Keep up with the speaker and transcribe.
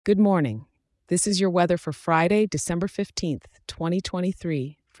Good morning. This is your weather for Friday, December 15th,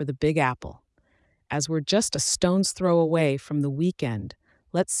 2023, for the Big Apple. As we're just a stone's throw away from the weekend,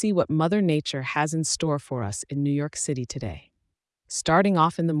 let's see what Mother Nature has in store for us in New York City today. Starting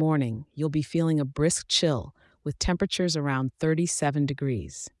off in the morning, you'll be feeling a brisk chill with temperatures around 37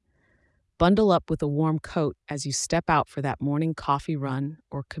 degrees. Bundle up with a warm coat as you step out for that morning coffee run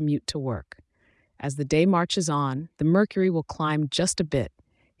or commute to work. As the day marches on, the mercury will climb just a bit,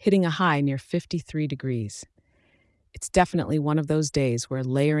 hitting a high near 53 degrees. It's definitely one of those days where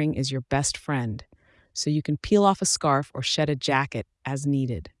layering is your best friend, so you can peel off a scarf or shed a jacket as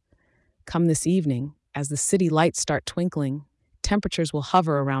needed. Come this evening, as the city lights start twinkling, temperatures will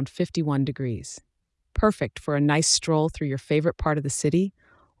hover around 51 degrees. Perfect for a nice stroll through your favorite part of the city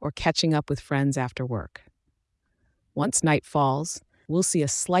or catching up with friends after work. Once night falls, we'll see a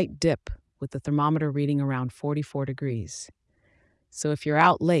slight dip with the thermometer reading around 44 degrees. So if you're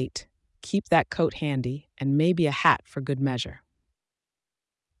out late, keep that coat handy and maybe a hat for good measure.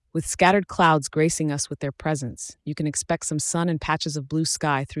 With scattered clouds gracing us with their presence, you can expect some sun and patches of blue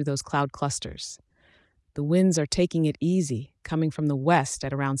sky through those cloud clusters. The winds are taking it easy, coming from the west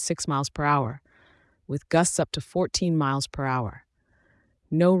at around 6 miles per hour, with gusts up to 14 miles per hour.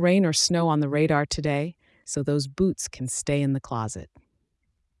 No rain or snow on the radar today, so those boots can stay in the closet.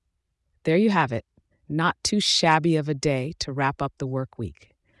 There you have it. Not too shabby of a day to wrap up the work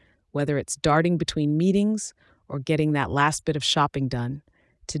week. Whether it's darting between meetings or getting that last bit of shopping done,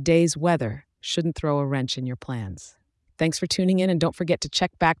 today's weather shouldn't throw a wrench in your plans. Thanks for tuning in, and don't forget to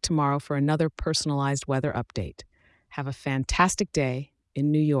check back tomorrow for another personalized weather update. Have a fantastic day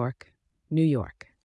in New York, New York.